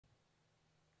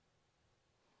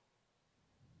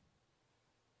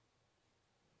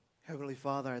Heavenly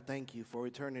Father, I thank you for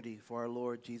eternity, for our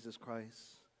Lord Jesus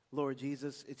Christ. Lord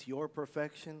Jesus, it's your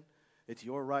perfection, it's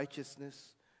your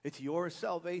righteousness, it's your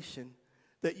salvation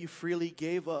that you freely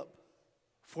gave up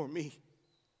for me.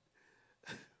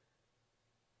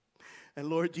 And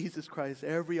Lord Jesus Christ,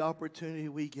 every opportunity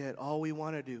we get, all we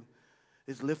want to do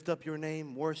is lift up your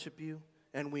name, worship you,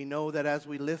 and we know that as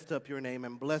we lift up your name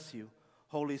and bless you,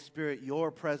 Holy Spirit,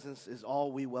 your presence is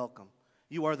all we welcome.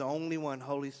 You are the only one,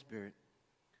 Holy Spirit.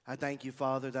 I thank you,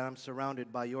 Father, that I'm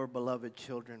surrounded by your beloved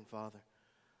children, Father.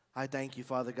 I thank you,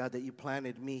 Father God, that you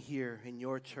planted me here in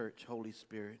your church, Holy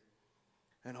Spirit.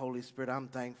 And Holy Spirit, I'm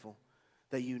thankful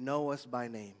that you know us by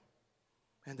name.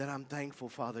 And that I'm thankful,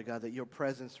 Father God, that your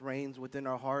presence reigns within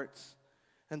our hearts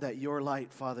and that your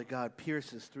light, Father God,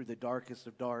 pierces through the darkest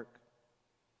of dark.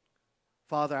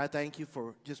 Father, I thank you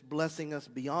for just blessing us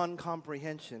beyond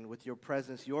comprehension with your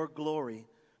presence, your glory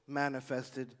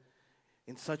manifested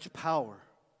in such power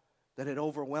that it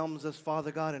overwhelms us,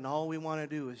 Father God, and all we want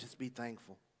to do is just be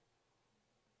thankful.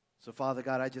 So, Father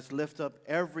God, I just lift up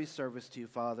every service to you,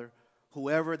 Father.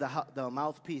 Whoever the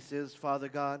mouthpiece is, Father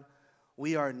God,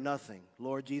 we are nothing.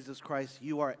 Lord Jesus Christ,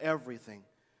 you are everything.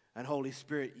 And Holy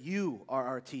Spirit, you are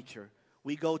our teacher.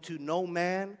 We go to no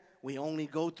man. We only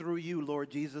go through you,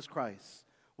 Lord Jesus Christ.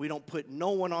 We don't put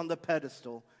no one on the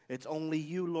pedestal. It's only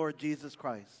you, Lord Jesus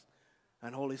Christ.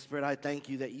 And Holy Spirit, I thank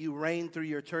you that you reign through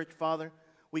your church, Father.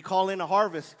 We call in a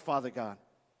harvest, Father God.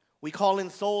 We call in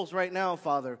souls right now,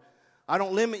 Father. I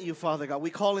don't limit you, Father God. We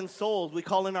call in souls. We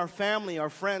call in our family, our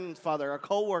friends, Father, our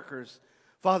co-workers.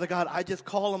 Father God, I just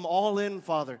call them all in,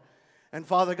 Father. And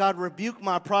Father God, rebuke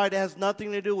my pride. It has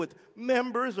nothing to do with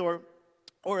members or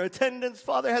attendance.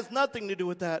 Father, it has nothing to do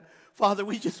with that. Father,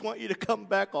 we just want you to come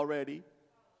back already.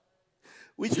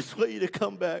 We just want you to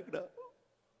come back now.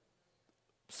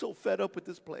 I'm so fed up with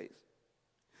this place.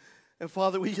 And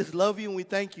Father, we just love you and we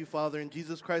thank you, Father, in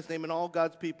Jesus Christ's name. And all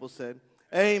God's people said,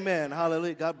 amen.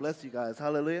 Hallelujah. God bless you guys.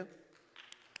 Hallelujah.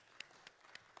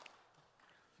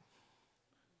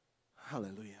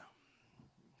 Hallelujah.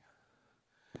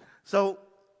 So,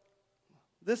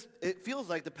 it feels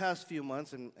like the past few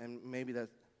months, and maybe that,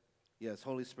 yes,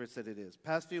 Holy Spirit said it is.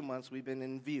 Past few months, we've been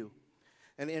in view.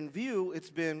 And in view, it's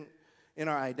been in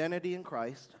our identity in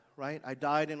Christ, right? I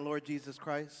died in Lord Jesus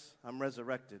Christ. I'm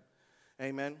resurrected.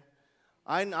 Amen.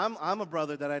 I'm a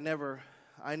brother that I never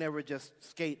just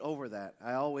skate over that.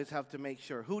 I always have to make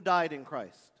sure. Who died in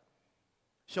Christ?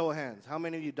 Show of hands. How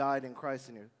many of you died in Christ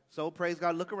in here? So praise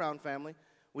God. Look around, family.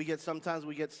 Sometimes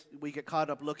we get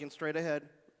caught up looking straight ahead.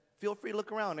 Feel free to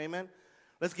look around. Amen.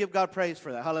 Let's give God praise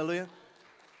for that. Hallelujah.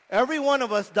 Every one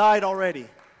of us died already.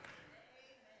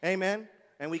 Amen.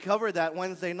 And we covered that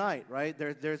Wednesday night, right?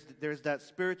 There's that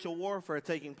spiritual warfare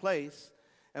taking place.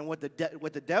 And what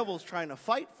the devil's trying to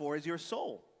fight for is your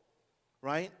soul,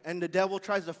 right? And the devil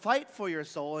tries to fight for your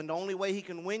soul, and the only way he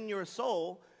can win your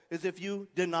soul is if you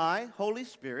deny Holy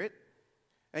Spirit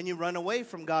and you run away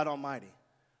from God Almighty,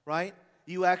 right?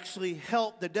 You actually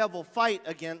help the devil fight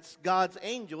against God's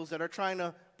angels that are trying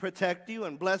to protect you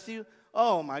and bless you.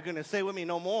 Oh, my goodness, say with me,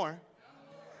 no more.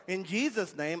 In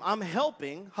Jesus' name, I'm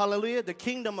helping, hallelujah, the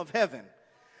kingdom of heaven.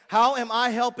 How am I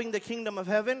helping the kingdom of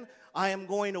heaven? I am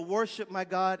going to worship my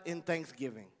God in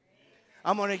thanksgiving.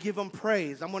 I'm going to give him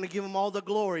praise. I'm going to give him all the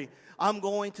glory. I'm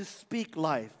going to speak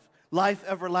life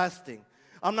everlasting.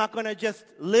 I'm not going to just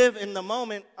live in the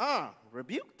moment.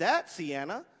 Rebuke that,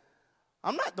 Sienna.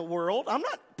 I'm not the world. I'm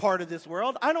not part of this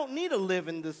world. I don't need to live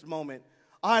in this moment.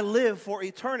 I live for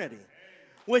eternity.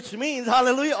 Which means,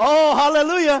 hallelujah, oh,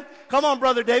 hallelujah. Come on,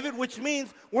 Brother David. Which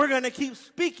means we're going to keep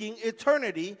speaking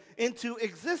eternity into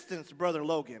existence, Brother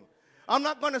Logan. I'm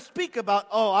not going to speak about,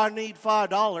 oh, I need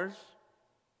 $5.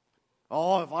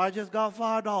 Oh, if I just got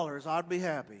 $5, I'd be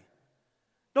happy.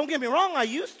 Don't get me wrong, I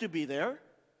used to be there.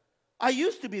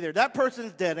 That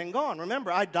person's dead and gone. Remember,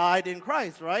 I died in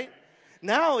Christ, right?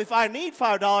 Now, if I need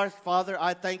 $5, Father,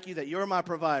 I thank you that you're my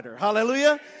provider.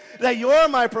 Hallelujah. That you're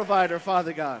my provider,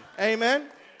 Father God. Amen.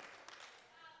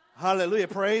 Hallelujah.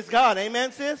 Praise God.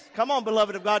 Amen, sis? Come on,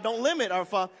 beloved of God. Don't limit our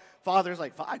Father's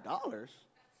like $5,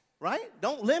 right?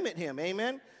 Don't limit him.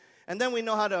 Amen. And then we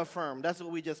know how to affirm. That's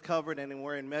what we just covered, and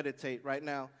we're in meditate right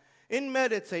now. In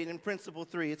meditate, in principle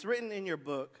 3, it's written in your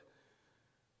book.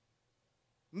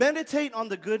 Meditate on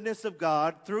the goodness of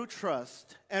God through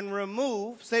trust and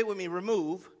remove, say it with me,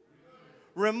 remove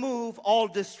all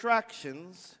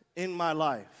distractions in my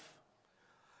life.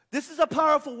 This is a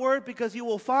powerful word because you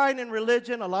will find in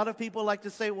religion, a lot of people like to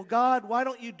say, well, God, why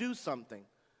don't you do something?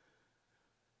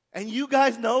 And you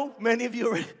guys know, many of you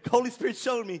already, Holy Spirit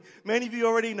showed me, many of you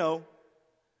already know,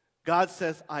 God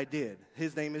says, I did.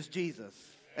 His name is Jesus.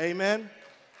 Amen.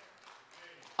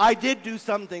 I did do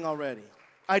something already.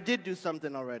 I did do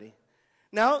something already.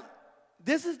 Now,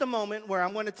 this is the moment where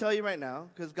I'm going to tell you right now,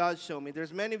 because God showed me.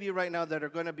 There's many of you right now that are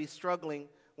going to be struggling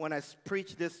when I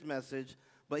preach this message.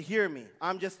 But hear me.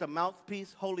 I'm just a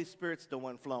mouthpiece. Holy Spirit's the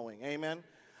one flowing. Amen.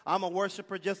 I'm a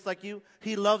worshiper just like you.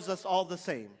 He loves us all the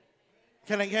same.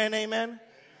 Can I get an amen?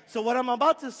 So what I'm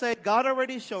about to say, God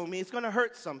already showed me. It's going to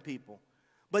hurt some people.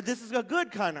 But this is a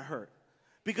good kind of hurt.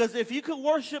 Because if you could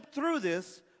worship through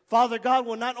this, Father God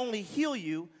will not only heal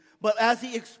you, but as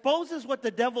he exposes what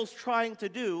the devil's trying to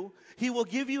do, he will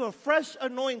give you a fresh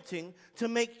anointing to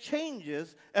make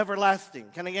changes everlasting.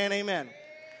 Can I get an amen?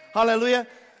 Hallelujah.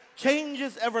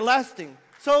 Changes everlasting.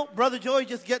 So, Brother Joey,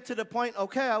 just get to the point.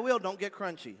 Okay, I will. Don't get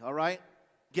crunchy, all right?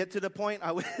 Get to the point.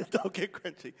 I will. Don't get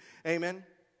crunchy. Amen.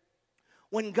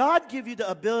 When God gives you the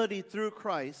ability through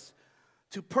Christ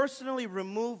to personally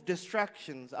remove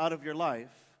distractions out of your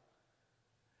life,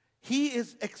 he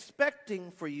is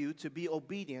expecting for you to be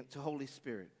obedient to Holy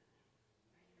Spirit.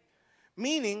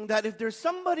 Meaning that if there's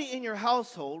somebody in your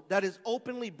household that is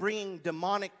openly bringing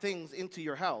demonic things into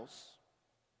your house,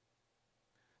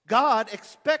 God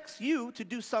expects you to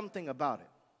do something about it.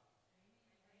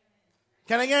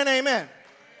 Can I get an amen?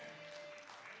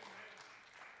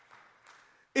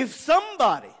 If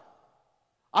somebody,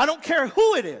 I don't care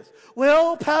who it is,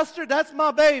 well, Pastor, that's my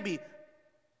baby.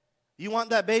 You want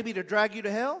that baby to drag you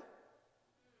to hell?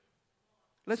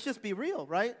 Let's just be real,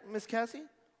 right, Miss Cassie?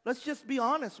 Let's just be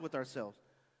honest with ourselves.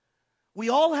 We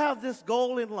all have this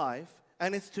goal in life,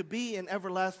 and it's to be in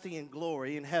everlasting and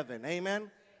glory in heaven.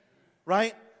 Amen?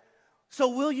 Right? So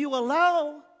will you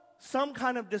allow some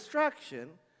kind of distraction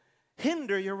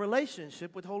hinder your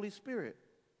relationship with Holy Spirit?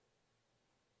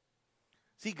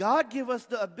 See, God give us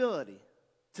the ability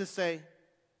to say,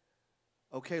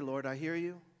 okay, Lord, I hear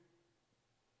you.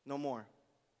 No more.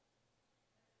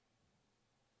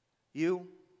 You,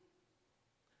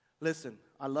 listen,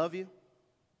 I love you.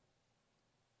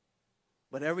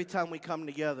 But every time we come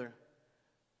together,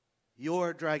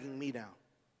 you're dragging me down.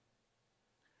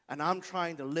 And I'm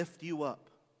trying to lift you up.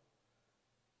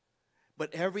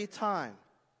 But every time,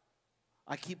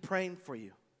 I keep praying for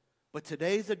you. But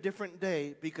today's a different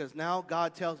day because now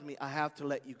God tells me I have to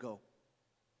let you go.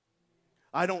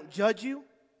 I don't judge you.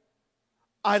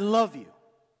 I love you.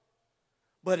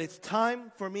 But it's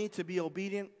time for me to be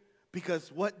obedient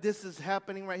because what this is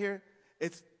happening right here,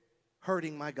 it's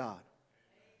hurting my God.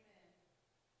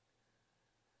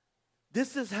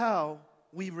 This is how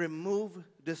we remove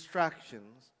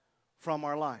distractions from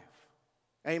our life.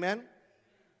 Amen?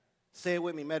 Say it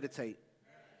with me, meditate.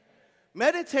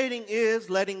 Meditating is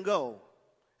letting go.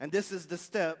 And this is the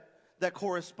step that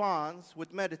corresponds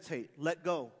with meditate. Let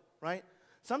go, right?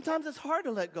 Sometimes it's hard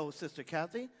to let go, Sister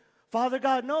Kathy. Father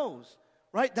God knows,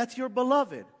 right? That's your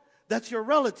beloved. That's your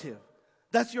relative.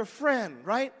 That's your friend,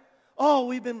 right? Oh,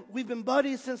 we've been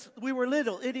buddies since we were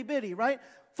little, itty bitty, right?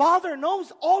 Father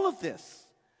knows all of this.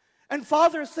 And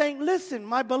Father is saying, listen,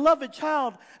 my beloved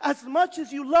child, as much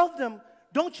as you love them,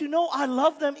 don't you know I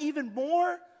love them even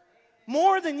more?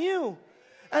 More than you.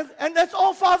 And that's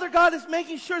all Father God is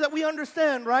making sure that we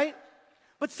understand, right?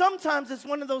 But sometimes it's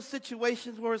one of those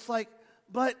situations where it's like,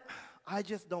 but I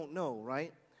just don't know,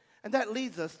 right? And that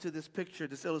leads us to this picture,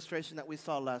 this illustration that we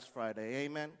saw last Friday,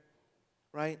 amen?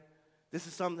 Right? This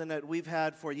is something that we've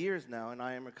had for years now, and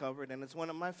I am recovered, and it's one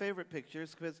of my favorite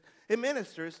pictures because it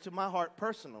ministers to my heart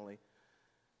personally.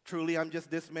 Truly, I'm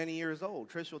just this many years old.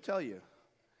 Trish will tell you.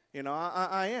 You know,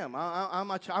 I am.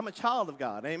 I'm a child of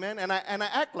God, amen? And I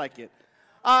act like it.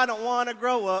 I don't want to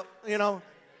grow up, you know.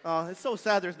 It's so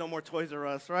sad there's no more Toys R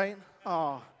Us, right?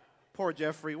 Oh, poor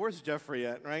Jeffrey. Where's Jeffrey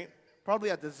at, right?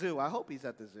 Probably at the zoo. I hope he's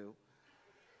at the zoo.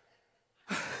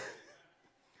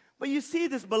 But you see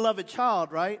this beloved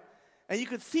child, right? And you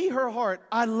could see her heart.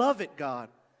 I love it, God.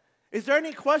 Is there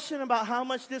any question about how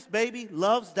much this baby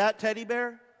loves that teddy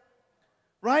bear?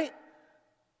 Right?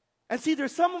 And see,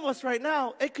 there's some of us right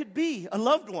now, it could be a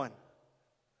loved one.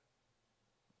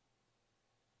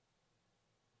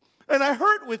 And I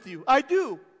hurt with you. I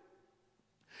do.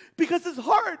 Because it's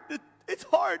hard. It's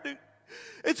hard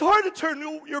to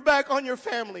turn your back on your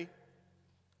family.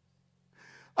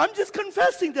 I'm just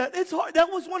confessing that. It's hard. That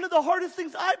was one of the hardest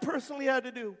things I personally had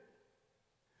to do.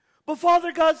 But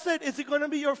Father God said, is it going to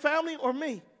be your family or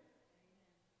me?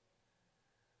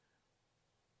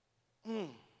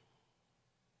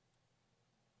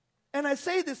 And I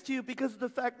say this to you because of the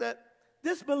fact that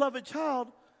this beloved child,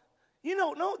 you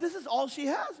don't know, this is all she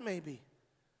has maybe.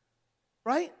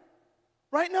 Right?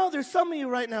 Right now, there's some of you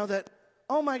right now that,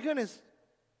 oh my goodness,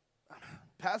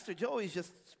 Pastor Joey's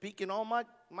just speaking all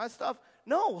my stuff.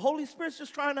 No, Holy Spirit's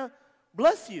just trying to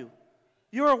bless you.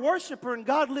 You're a worshiper and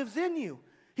God lives in you.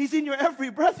 He's in your every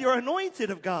breath. You're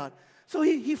anointed of God. So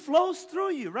he flows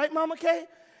through you, right, Mama Kay?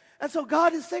 And so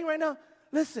God is saying right now,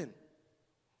 listen,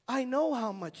 I know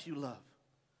how much you love,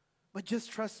 but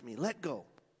just trust me. Let go.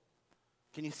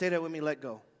 Can you say that with me? Let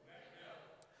go.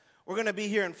 We're going to be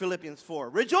here in Philippians 4.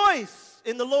 Rejoice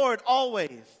in the Lord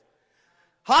always.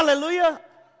 Hallelujah.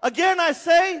 Again I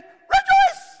say,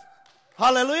 rejoice.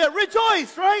 Hallelujah.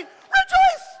 Rejoice, right?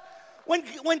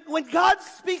 Rejoice. When God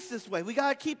speaks this way, we got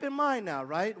to keep in mind now,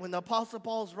 right? When the Apostle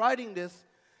Paul's writing this,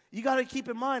 you got to keep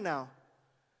in mind now,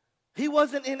 he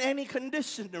wasn't in any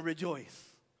condition to rejoice.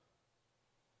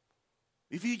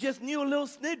 If you just knew a little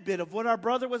snippet of what our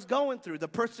brother was going through, the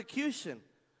persecution,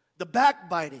 the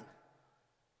backbiting,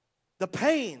 the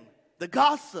pain, the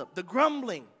gossip, the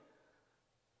grumbling,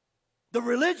 the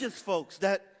religious folks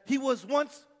that he was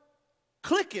once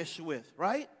cliquish with,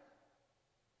 right?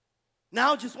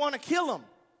 Now just want to kill him.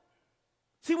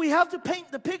 See, we have to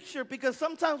paint the picture because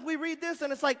sometimes we read this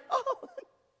and it's like, oh,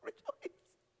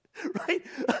 rejoice, right?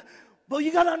 But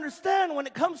you got to understand when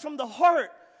it comes from the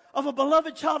heart of a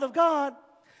beloved child of God,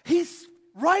 he's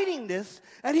writing this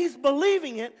and he's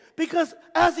believing it because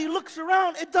as he looks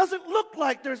around, it doesn't look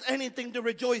like there's anything to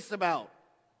rejoice about.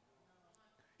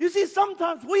 You see,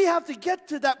 sometimes we have to get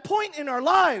to that point in our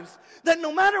lives that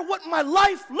no matter what my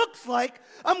life looks like,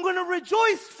 I'm going to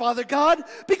rejoice, Father God,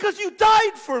 because you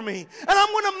died for me. And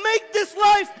I'm going to make this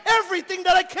life everything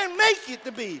that I can make it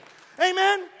to be.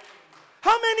 Amen?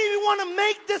 How many of you want to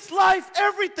make this life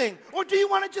everything? Or do you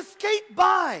want to just skate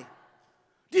by?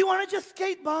 Do you want to just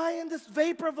skate by in this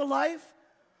vapor of a life?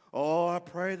 Oh, I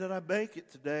pray that I make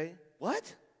it today.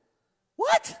 What?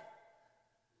 What?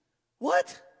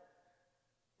 What?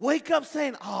 Wake up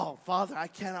saying, oh, Father, I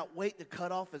cannot wait to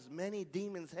cut off as many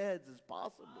demons' heads as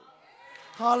possible.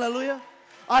 Hallelujah.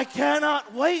 I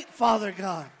cannot wait, Father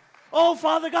God. Oh,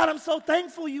 Father God, I'm so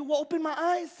thankful you opened my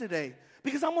eyes today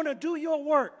because I'm going to do your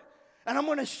work and I'm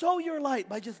going to show your light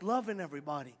by just loving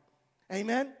everybody.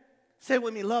 Amen? Say it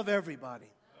with me, love everybody.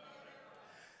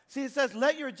 See, it says,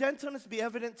 let your gentleness be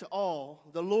evident to all.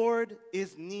 The Lord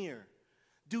is near.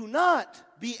 Do not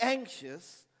be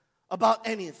anxious about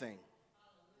anything.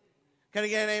 Can I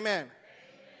get an amen? Amen?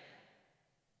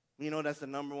 You know that's the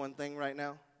number one thing right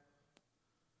now?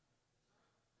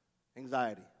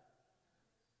 Anxiety.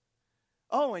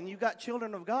 Oh, and you got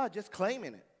children of God just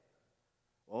claiming it.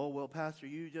 Oh, well, Pastor,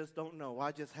 you just don't know.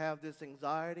 I just have this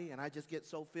anxiety, and I just get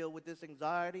so filled with this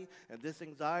anxiety, and this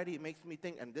anxiety, it makes me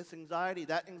think, and this anxiety,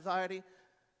 that anxiety.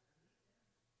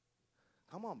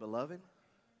 Come on, beloved.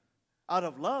 Out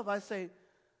of love, I say,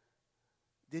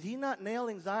 did he not nail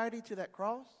anxiety to that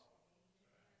cross?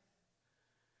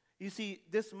 You see,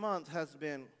 this month has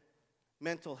been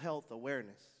mental health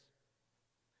awareness.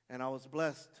 And I was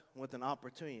blessed with an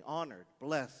opportunity, honored,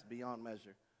 blessed beyond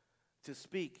measure, to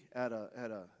speak at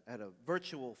a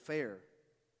virtual fair.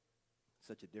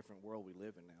 Such a different world we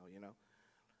live in now, you know.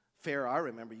 Fair, I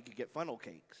remember you could get funnel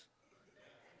cakes.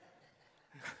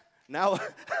 Now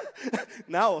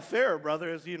a fair, brother,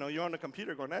 is, you know, you're on the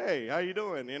computer going, hey, how you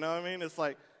doing? You know what I mean? It's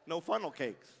like no funnel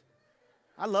cakes.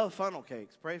 I love funnel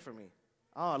cakes. Pray for me.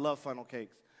 Oh, I love funnel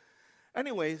cakes.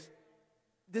 Anyways,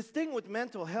 this thing with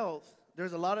mental health,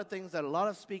 there's a lot of things that a lot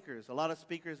of speakers,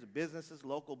 businesses,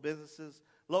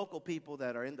 local people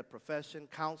that are in the profession,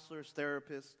 counselors,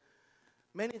 therapists,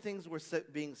 many things were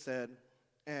being said.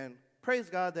 And praise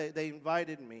God, they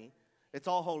invited me. It's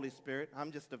all Holy Spirit.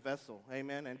 I'm just a vessel,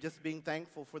 amen, and just being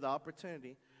thankful for the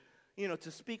opportunity, you know,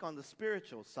 to speak on the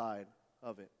spiritual side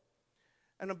of it.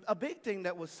 And a big thing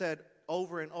that was said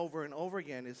over and over and over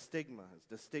again is stigma. It's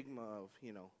the stigma of,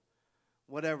 you know,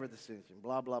 whatever the decision,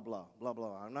 blah, blah, blah, blah,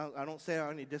 blah. I don't say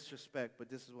any disrespect, but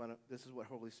this is what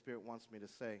Holy Spirit wants me to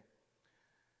say.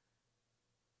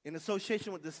 In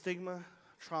association with the stigma,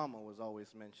 trauma was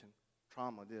always mentioned.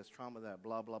 Trauma this, trauma that,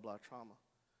 blah, blah, blah, trauma.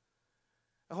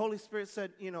 The Holy Spirit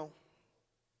said, you know,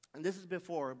 and this is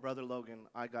before Brother Logan,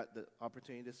 I got the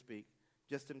opportunity to speak,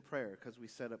 just in prayer, because we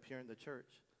set up here in the church.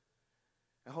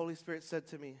 And Holy Spirit said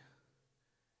to me,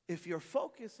 if your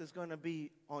focus is going to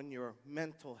be on your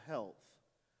mental health,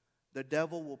 the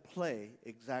devil will play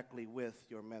exactly with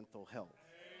your mental health.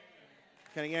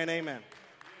 Amen. Can I get an amen?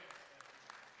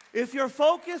 If your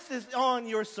focus is on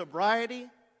your sobriety,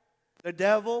 the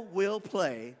devil will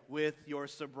play with your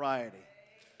sobriety.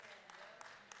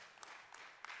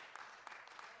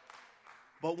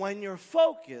 But when your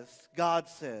focus, God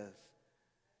says,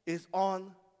 is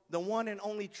on the one and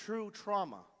only true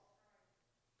trauma,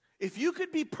 if you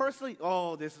could be personally,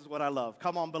 oh, this is what I love.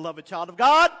 Come on, beloved child of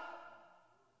God.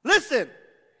 Listen.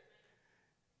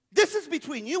 This is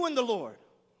between you and the Lord.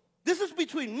 This is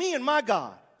between me and my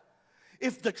God.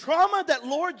 If the trauma that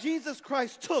Lord Jesus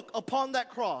Christ took upon that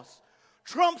cross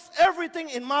trumps everything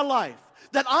in my life,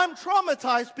 that I'm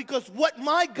traumatized because what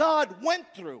my God went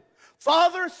through,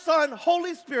 Father, Son,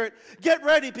 Holy Spirit, get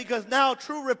ready because now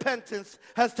true repentance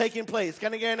has taken place.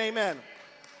 Can I get an amen?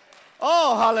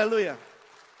 Oh, hallelujah.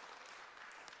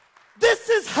 This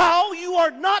is how you are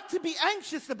not to be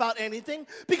anxious about anything,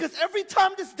 because every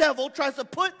time this devil tries to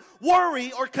put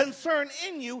worry or concern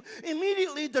in you,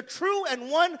 immediately the true and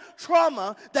one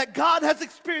trauma that God has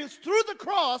experienced through the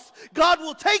cross, God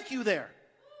will take you there.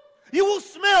 You will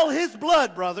smell his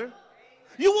blood, brother.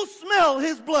 You will smell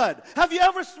his blood. Have you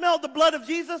ever smelled the blood of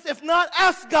Jesus? If not,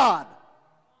 ask God.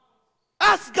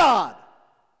 Ask God.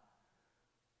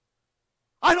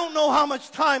 I don't know how much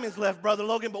time is left, Brother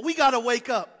Logan, but we got to wake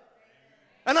up.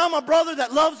 And I'm a brother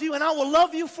that loves you, and I will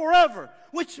love you forever.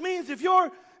 Which means if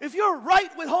you're right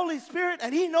with Holy Spirit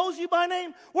and he knows you by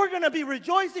name, we're going to be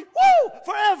rejoicing,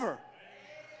 forever.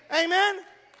 Amen?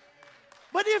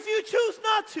 But if you choose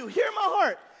not to, hear my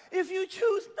heart. If you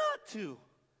choose not to,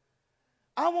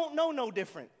 I won't know no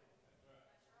different.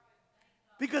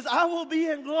 Because I will be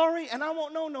in glory and I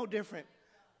won't know no different.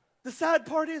 The sad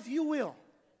part is you will.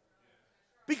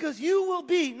 Because you will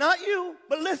be, not you,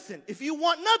 but listen, if you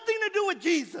want nothing to do with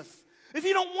Jesus, if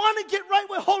you don't want to get right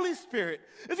with Holy Spirit,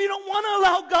 if you don't want to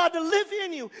allow God to live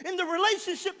in you in the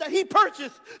relationship that he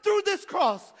purchased through this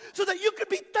cross, so that you could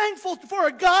be thankful for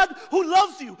a God who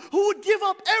loves you, who would give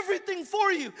up everything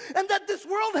for you, and that this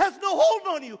world has no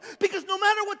hold on you, because no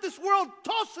matter what this world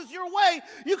tosses your way,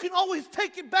 you can always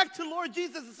take it back to Lord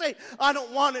Jesus and say, I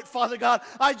don't want it, Father God,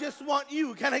 I just want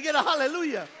you. Can I get a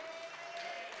hallelujah?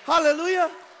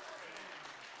 Hallelujah.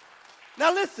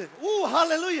 Now listen. Ooh,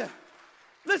 hallelujah.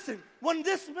 Listen, when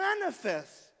this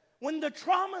manifests, when the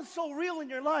trauma is so real in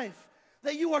your life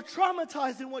that you are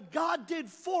traumatized in what God did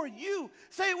for you,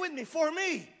 say it with me, for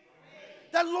me.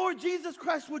 That Lord Jesus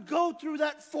Christ would go through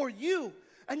that for you,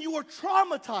 and you are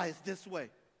traumatized this way.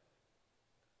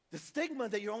 The stigma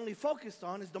that you're only focused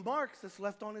on is the marks that's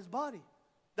left on his body.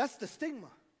 That's the stigma.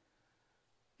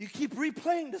 You keep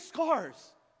replaying the scars.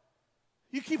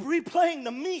 You keep replaying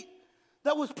the meat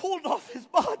that was pulled off his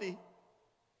body.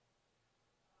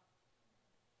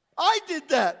 I did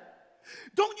that.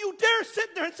 Don't you dare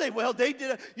sit there and say, well, they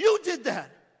did it. You did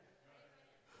that.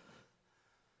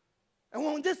 And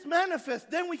when this manifests,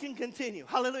 then we can continue.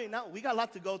 Hallelujah. Now, we got a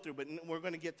lot to go through, but we're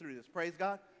going to get through this. Praise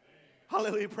God.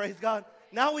 Hallelujah. Praise God.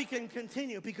 Now we can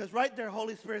continue, because right there,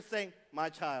 Holy Spirit saying, my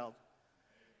child,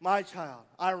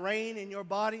 I reign in your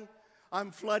body.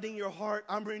 I'm flooding your heart.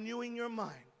 I'm renewing your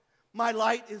mind. My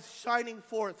light is shining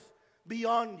forth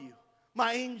beyond you.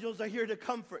 My angels are here to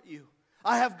comfort you.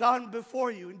 I have gone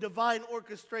before you in divine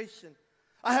orchestration.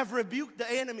 I have rebuked the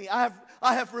enemy. I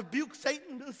have rebuked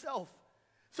Satan himself.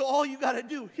 So all you got to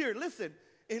do, here, listen,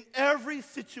 in every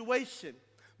situation,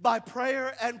 by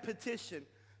prayer and petition,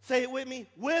 say it with me,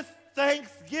 with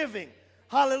thanksgiving.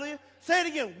 Hallelujah. Say it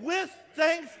again, with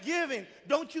thanksgiving.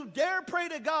 Don't you dare pray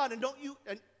to God, and don't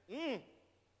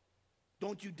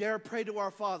you dare pray to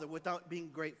our Father without being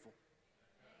grateful.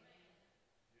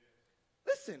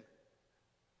 Listen,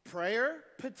 prayer,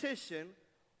 petition,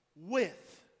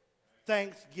 with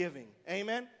thanksgiving.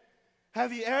 Amen?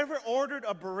 Have you ever ordered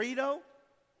a burrito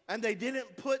and they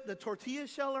didn't put the tortilla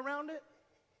shell around it?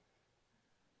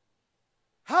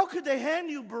 How could they hand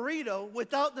you burrito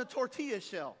without the tortilla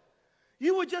shell?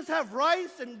 You would just have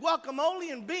rice and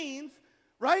guacamole and beans,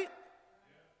 right?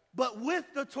 But with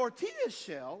the tortilla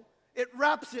shell, it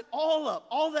wraps it all up,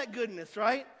 all that goodness,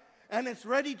 right? And it's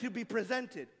ready to be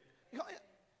presented.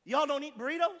 Y'all don't eat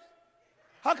burritos?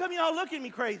 How come y'all look at me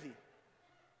crazy?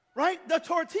 Right? The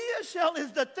tortilla shell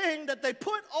is the thing that they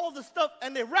put all the stuff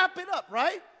and they wrap it up,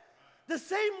 right? The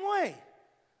same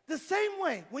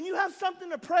way, when you have something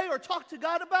to pray or talk to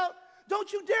God about,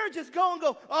 don't you dare just go and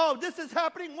go, oh, this is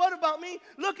happening. What about me?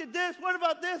 Look at this. What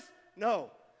about this? No.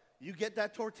 You get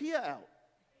that tortilla out.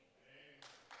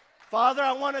 Father,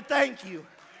 I want to thank you.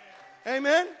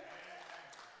 Amen?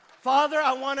 Father,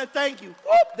 I want to thank you.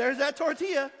 Whoop, there's that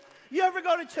tortilla. You ever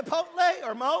go to Chipotle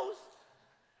or Moe's?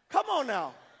 Come on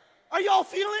now. Are y'all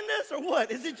feeling this or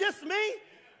what? Is it just me?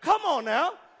 Come on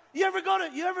now. You ever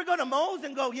go to Moe's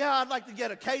and go, yeah, I'd like to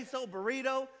get a queso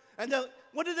burrito? And then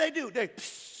what do? They,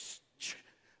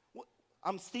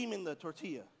 I'm steaming the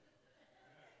tortilla.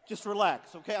 Just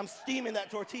relax, okay? I'm steaming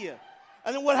that tortilla.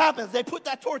 And then what happens? They put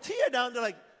that tortilla down. They're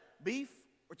like, beef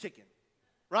or chicken,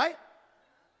 right?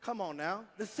 Come on now.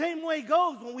 The same way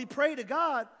goes when we pray to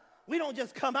God. We don't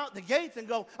just come out the gates and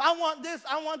go, I want this,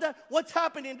 I want that. What's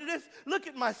happening to this? Look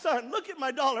at my son. Look at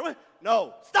my daughter.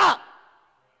 No, stop.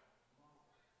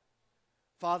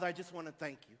 Father, I just want to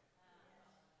thank you.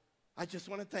 I just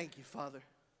want to thank you, Father.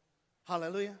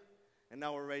 Hallelujah. And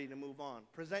now we're ready to move on.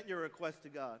 Present your request to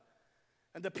God.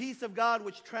 And the peace of God,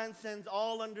 which transcends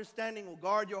all understanding, will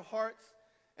guard your hearts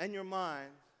and your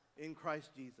minds in Christ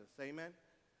Jesus. Amen.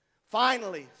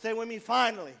 Finally, say with me,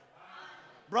 finally.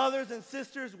 Brothers and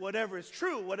sisters, whatever is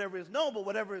true, whatever is noble,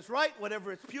 whatever is right,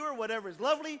 whatever is pure, whatever is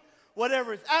lovely,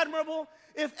 whatever is admirable,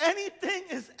 if anything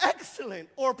is excellent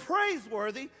or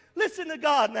praiseworthy, listen to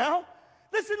God now.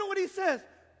 Listen to what he says.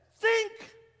 Think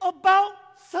about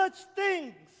such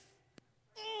things.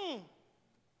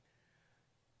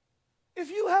 If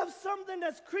you have something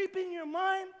that's creeping your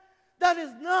mind that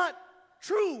is not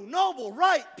true, noble,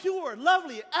 right, pure,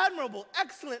 lovely, admirable,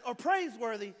 excellent, or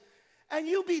praiseworthy, and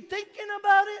you be thinking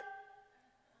about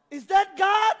it, is that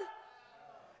God?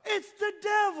 It's the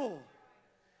devil.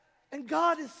 And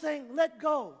God is saying, let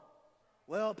go.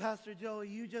 Well, Pastor Joey,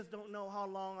 you just don't know how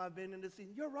long I've been in this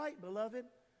season. You're right, beloved,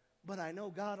 but I know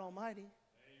God Almighty. Amen.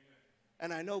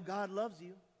 And I know God loves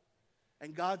you,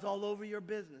 and God's all over your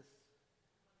business.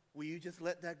 Will you just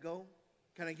let that go?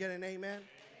 Can I get an amen? Amen.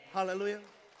 Hallelujah.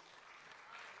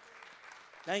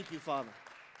 Thank you, Father.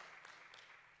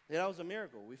 Yeah, that was a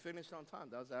miracle. We finished on time.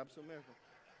 That was an absolute miracle.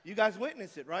 You guys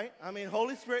witnessed it, right? I mean,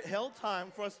 Holy Spirit held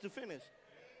time for us to finish.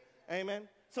 Amen.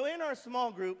 So in our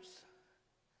small groups,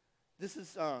 this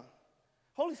is,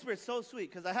 Holy Spirit's so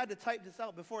sweet because I had to type this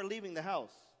out before leaving the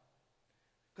house.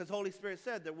 Because Holy Spirit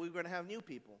said that we were going to have new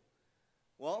people.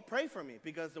 Well, pray for me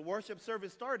because the worship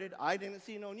service started. I didn't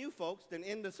see no new folks. Then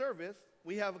in the service,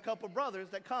 we have a couple brothers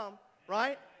that come,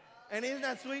 right? And isn't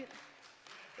that sweet?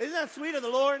 Isn't that sweet of the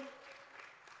Lord?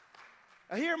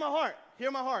 Hear my heart. Hear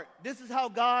my heart. This is how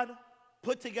God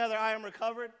put together I Am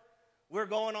Recovered. We're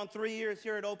going on 3 years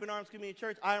here at Open Arms Community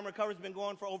Church. I Am Recovered has been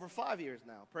going for over 5 years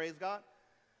now. Praise God.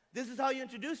 This is how you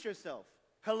introduce yourself.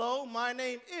 Hello, my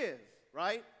name is,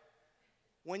 right?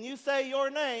 When you say your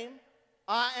name,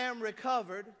 I am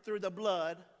recovered through the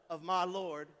blood of my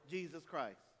Lord Jesus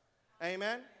Christ.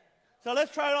 Amen? So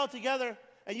let's try it all together,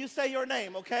 and you say your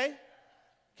name, okay?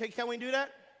 Can we do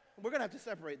that? We're going to have to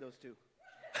separate those two.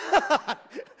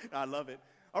 I love it.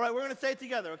 All right, we're going to say it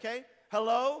together, okay?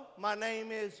 Hello, my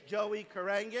name is Joey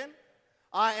Carangan.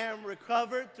 I am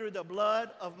recovered through the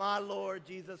blood of my Lord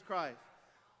Jesus Christ.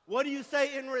 What do you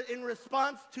say in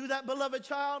response to that beloved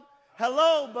child?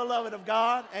 Hello, beloved of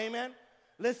God. Amen.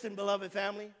 Listen, beloved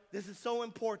family, this is so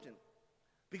important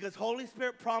because Holy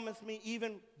Spirit promised me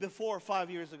even before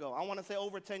 5 years ago, I want to say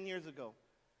over 10 years ago,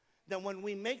 that when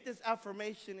we make this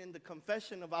affirmation in the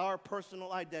confession of our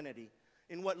personal identity,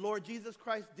 in what Lord Jesus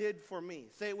Christ did for me,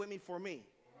 say it with me, for me.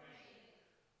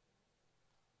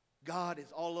 God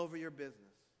is all over your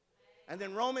business. And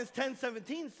then Romans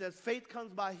 10:17 says, faith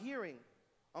comes by hearing,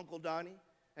 Uncle Donnie,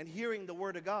 and hearing the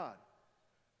Word of God.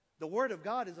 The Word of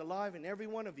God is alive in every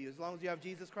one of you as long as you have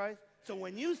Jesus Christ. So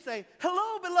when you say,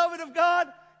 hello, beloved of God,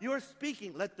 you're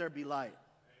speaking, let there be light.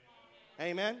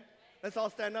 Amen. Let's all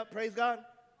stand up. Praise God.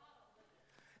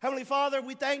 Heavenly Father,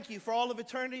 we thank you for all of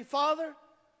eternity. Father,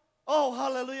 oh,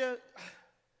 hallelujah.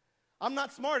 I'm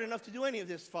not smart enough to do any of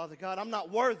this, Father God. I'm not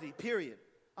worthy, period.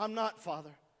 I'm not,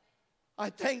 Father. I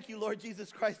thank you, Lord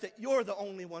Jesus Christ, that you're the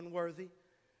only one worthy.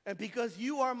 And because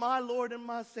you are my Lord and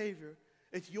my Savior,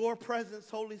 it's your presence,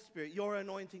 Holy Spirit, your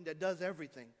anointing that does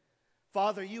everything.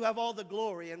 Father, you have all the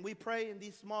glory, and we pray in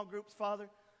these small groups, Father,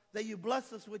 that you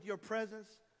bless us with your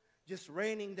presence just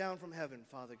raining down from heaven,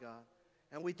 Father God.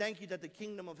 And we thank you that the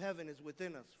kingdom of heaven is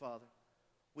within us, Father.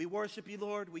 We worship you,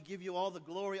 Lord. We give you all the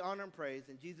glory, honor, and praise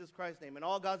in Jesus Christ's name. And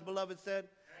all God's beloved said,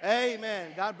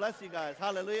 amen. God bless you guys.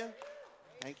 Hallelujah.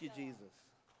 Thank you, Jesus.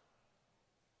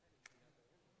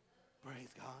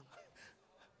 Praise God.